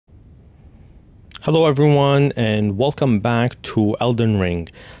Hello everyone and welcome back to Elden Ring.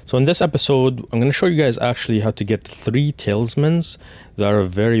 So in this episode I'm going to show you guys actually how to get 3 talismans that are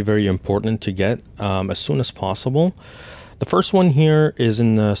very important to get as soon as possible. The first one here is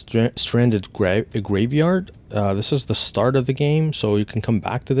in the stranded graveyard. This is the start of the game, so you can come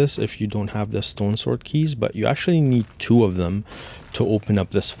back to this if you don't have the stone sword keys, but you actually need 2 of them to open up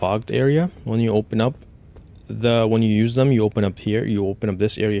this fogged area. When you use them, you open up here, you open up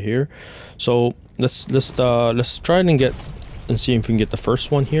this area here. So let's try it and see if we can get the first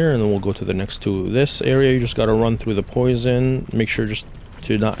one here, and then we'll go to the next 2. This area you just got to run through the poison, make sure just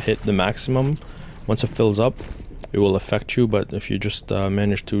to not hit the maximum. Once it fills up it will affect you, but if you just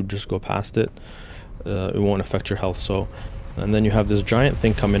manage to just go past it, it won't affect your health. So, and then you have this giant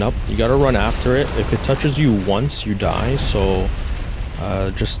thing coming up, you got to run after it. If it touches you once you die, so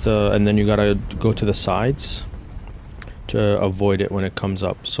and then you gotta go to the sides to avoid it when it comes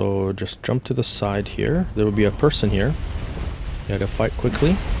up. So just jump to the side here. There will be a person here. You gotta fight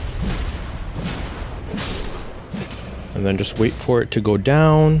quickly. And then just wait for it to go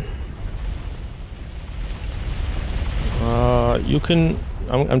down.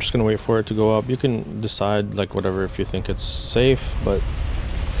 I'm just gonna wait for it to go up. You can decide like whatever if you think it's safe, but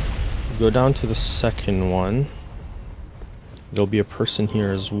go down to the second one. There'll be a person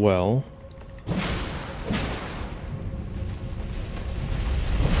here as well.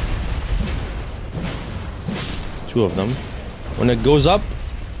 Two of them. When it goes up,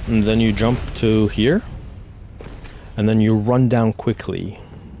 and then you jump to here, and then you run down quickly.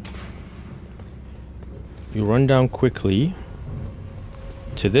 You run down quickly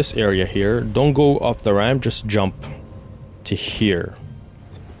to this area here. Don't go up the ramp, just jump to here.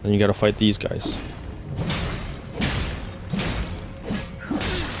 Then you gotta fight these guys.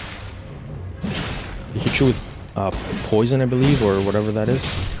 Hit you with poison, I believe, or whatever that is.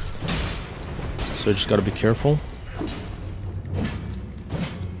 So you just gotta be careful.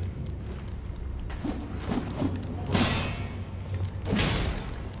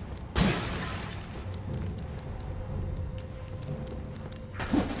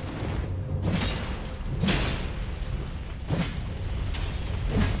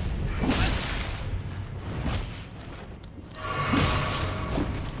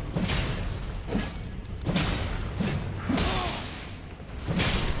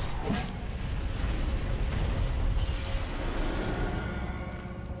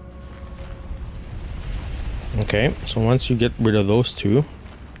 Okay, so once you get rid of those 2,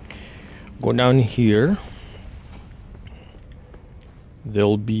 go down here.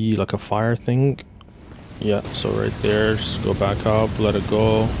 There'll be like a fire thing. Yeah, so right there, just go back up, let it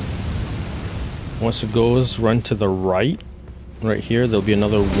go. Once it goes, run to the right. Right here, there'll be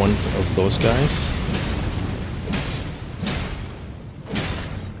another one of those guys.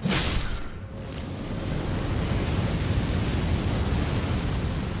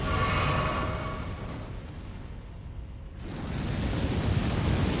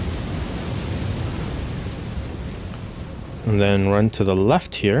 And then run to the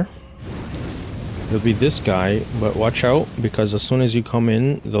left here. There'll be this guy, but watch out, because as soon as you come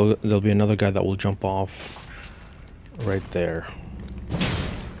in, there'll be another guy that will jump off right there.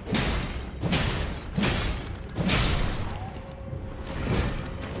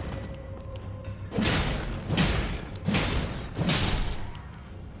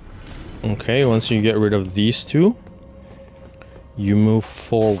 Okay, once you get rid of these 2, you move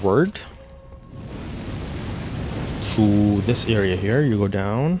forward to this area here. You go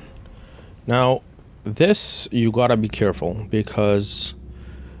down. Now this, you gotta be careful, because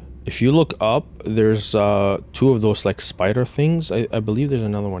if you look up, there's 2 of those like spider things. I believe there's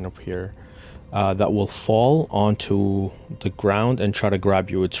another one up here that will fall onto the ground and try to grab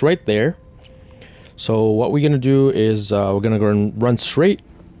you. It's right there. So what we're gonna do is we're gonna go and run straight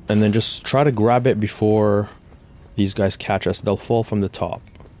and then just try to grab it before these guys catch us. They'll fall from the top.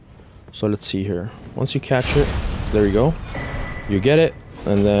 So let's see here. Once you catch it, there you go. You get it,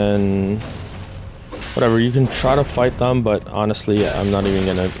 and then whatever, you can try to fight them, but honestly I'm not even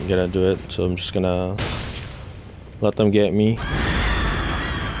gonna do it. So I'm just gonna let them get me.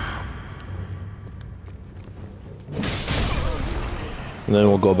 And then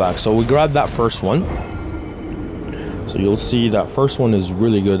we'll go back. So we grabbed that first one. So you'll see that first one is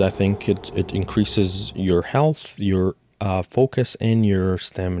really good. I think it increases your health, your focus, and your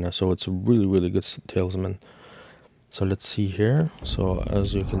stamina. So it's a really good talisman. So let's see here. So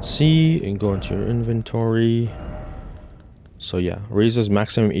as you can see, and go into your inventory. So yeah, raises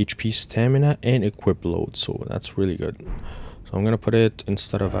maximum HP, stamina, and equip load. So that's really good. So I'm gonna put it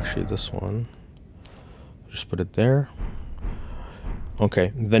instead of actually this one. Just put it there.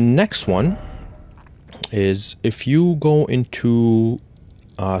 Okay, the next one is if you go into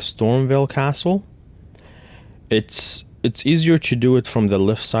Stormvale Castle, it's easier to do it from the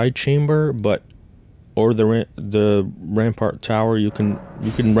left side chamber, but or the Rampart Tower. You can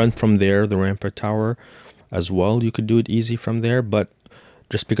run from there, the Rampart Tower as well. You could do it easy from there, but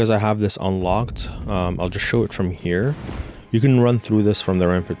just because I have this unlocked, I'll just show it from here. You can run through this from the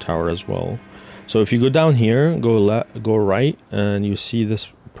Rampart Tower as well. So if you go down here, go right, and you see this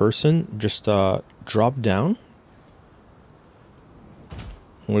person, just drop down.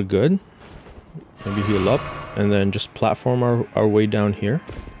 We're good. Maybe heal up, and then just platform our way down here.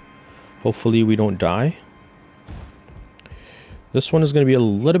 Hopefully we don't die. This one is going to be a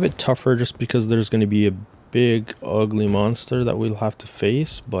little bit tougher just because there's going to be a big ugly monster that we'll have to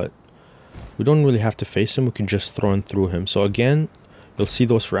face, but we don't really have to face him. We can just run through him. So again, you'll see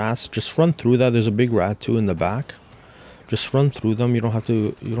those rats. Just run through that. There's a big rat too in the back. Just run through them. You don't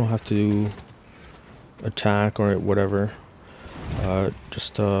have to attack or whatever.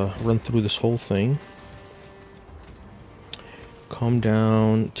 Just run through this whole thing. Come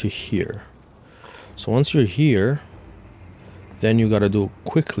down to here. So once you're here, then you gotta do it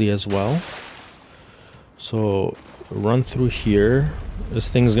quickly as well. So run through here. This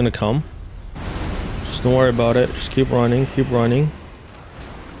thing's gonna come. Just don't worry about it. Just keep running, keep running.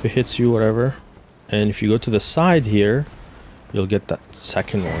 If it hits you, whatever. And if you go to the side here, you'll get that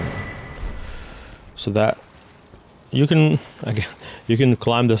second one. So that you can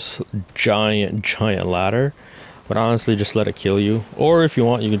climb this giant ladder, but honestly, just let it kill you. Or if you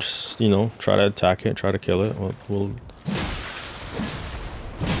want, you can just, you know, try to attack it, try to kill it. We'll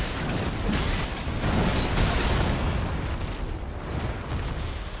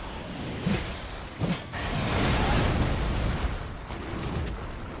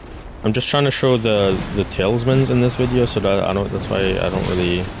I'm just trying to show the talismans in this video, so that that's why I don't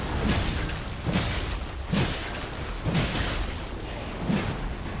really.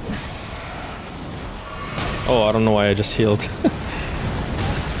 Oh, I don't know why I just healed.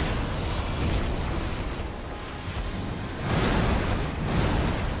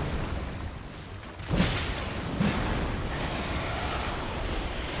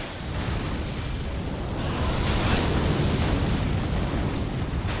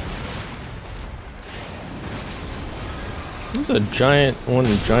 This is a giant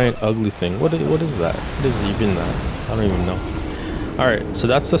ugly thing. What is that? What is even that? I don't even know. All right, so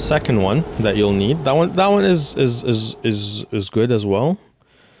that's the second one that you'll need. That one is good as well.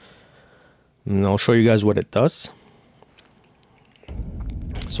 And I'll show you guys what it does.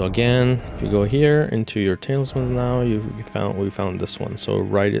 So again, if you go here into your talismans now, we found this one. So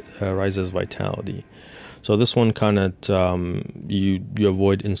rises vitality. So this one kind of you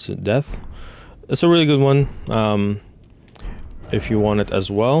avoid instant death. It's a really good one. If you want it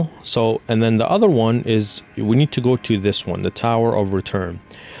as well. So, and then the other one is we need to go to this one, the Tower of Return.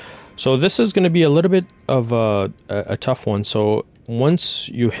 So this is going to be a little bit of a tough one. So once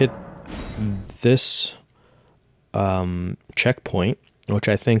you hit this checkpoint, which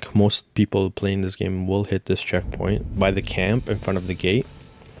I think most people playing this game will hit this checkpoint by the camp in front of the gate,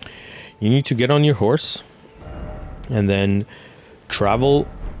 you need to get on your horse and then travel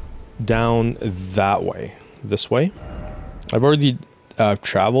down that way, this way. I've already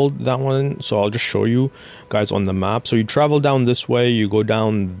traveled that one, so I'll just show you guys on the map. So you travel down this way, you go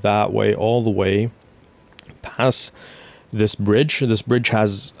down that way, all the way past this bridge. This bridge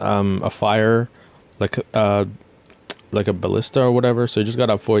has a fire, like a ballista or whatever, so you just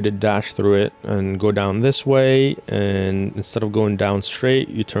gotta avoid it, dash through it, and go down this way. And instead of going down straight,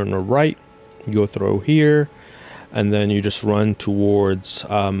 you turn right, you go through here, and then you just run towards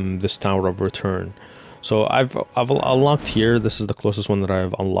this Tower of Return. So I've unlocked here. This is the closest one that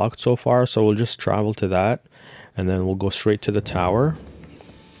I've unlocked so far. So we'll just travel to that, and then we'll go straight to the tower.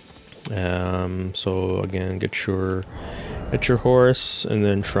 So again, get your horse and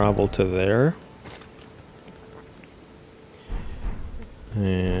then travel to there.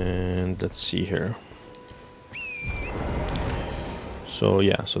 And let's see here. So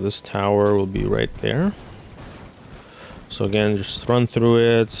yeah, so this tower will be right there. So again, just run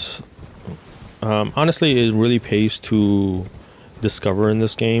through it. Honestly, it really pays to discover in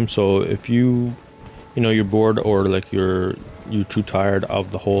this game. So if you're bored, or like you're too tired of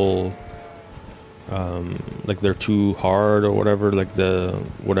the whole like they're too hard or whatever, like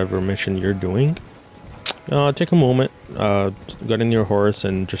whatever mission you're doing, take a moment, get in your horse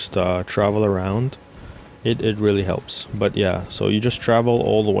and just travel around. It really helps. But yeah, so you just travel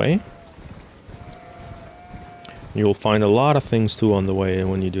all the way. You'll find a lot of things too on the way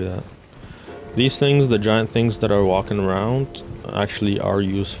when you do that. These things, the giant things that are walking around, actually are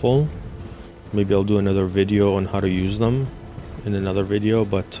useful. Maybe I'll do another video on how to use them in another video,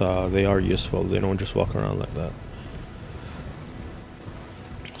 but they are useful. They don't just walk around like that.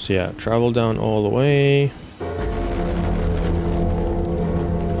 So yeah, travel down all the way.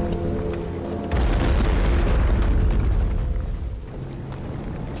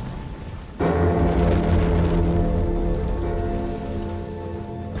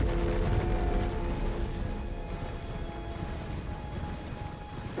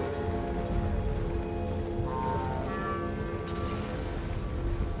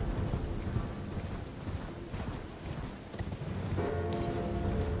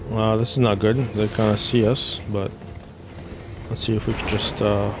 This is not good. They kind of see us, but let's see if we can just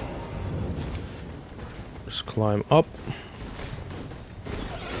climb up.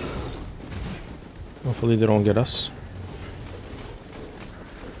 Hopefully they don't get us.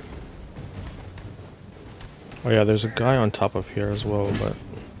 Oh yeah, there's a guy on top of here as well, but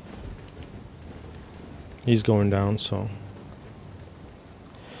he's going down, so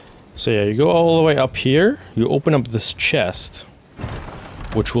yeah, you go all the way up here, you open up this chest,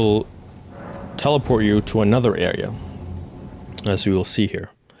 which will teleport you to another area, as you will see here.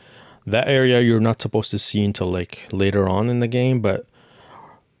 That area you're not supposed to see until like later on in the game, but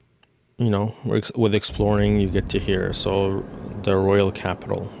you know, with exploring you get to here. So the royal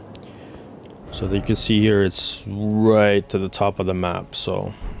capital, so that you can see here, it's right to the top of the map.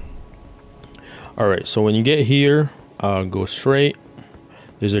 So alright, so when you get here, go straight.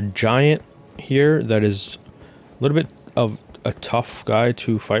 There's a giant here that is a little bit of a tough guy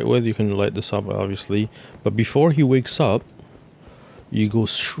to fight with. You can light this up obviously, but before he wakes up you go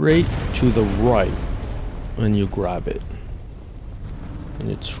straight to the right and you grab it, and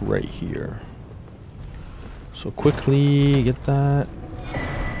it's right here. So quickly get that.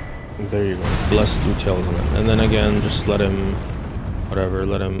 There you go. Blessed you Talisman. And then again, just let him, whatever,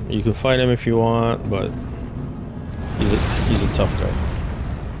 let him, you can fight him if you want, but he's a tough guy.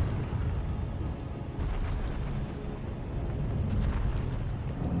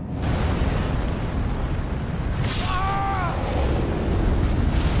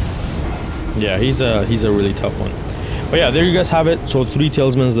 Yeah, he's a really tough one. But yeah, there you guys have it. So 3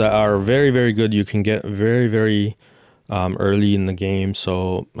 talismans that are very, very good. You can get very, very early in the game,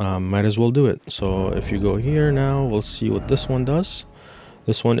 so might as well do it. So if you go here now, we'll see what this one does.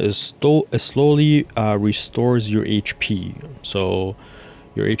 This one is slowly restores your HP. So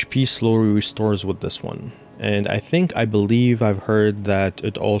your HP slowly restores with this one. And I believe I've heard that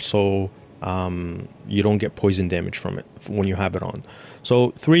it also you don't get poison damage from it when you have it on.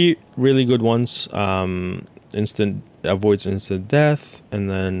 So 3 really good ones. Avoids instant death, and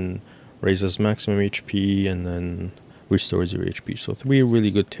then raises maximum HP, and then restores your HP. So 3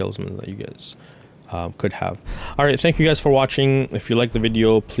 really good talismans that you guys could have. Alright, thank you guys for watching. If you like the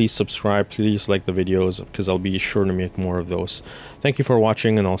video, please subscribe, please like the videos, because I'll be sure to make more of those. Thank you for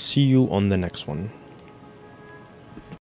watching, and I'll see you on the next one.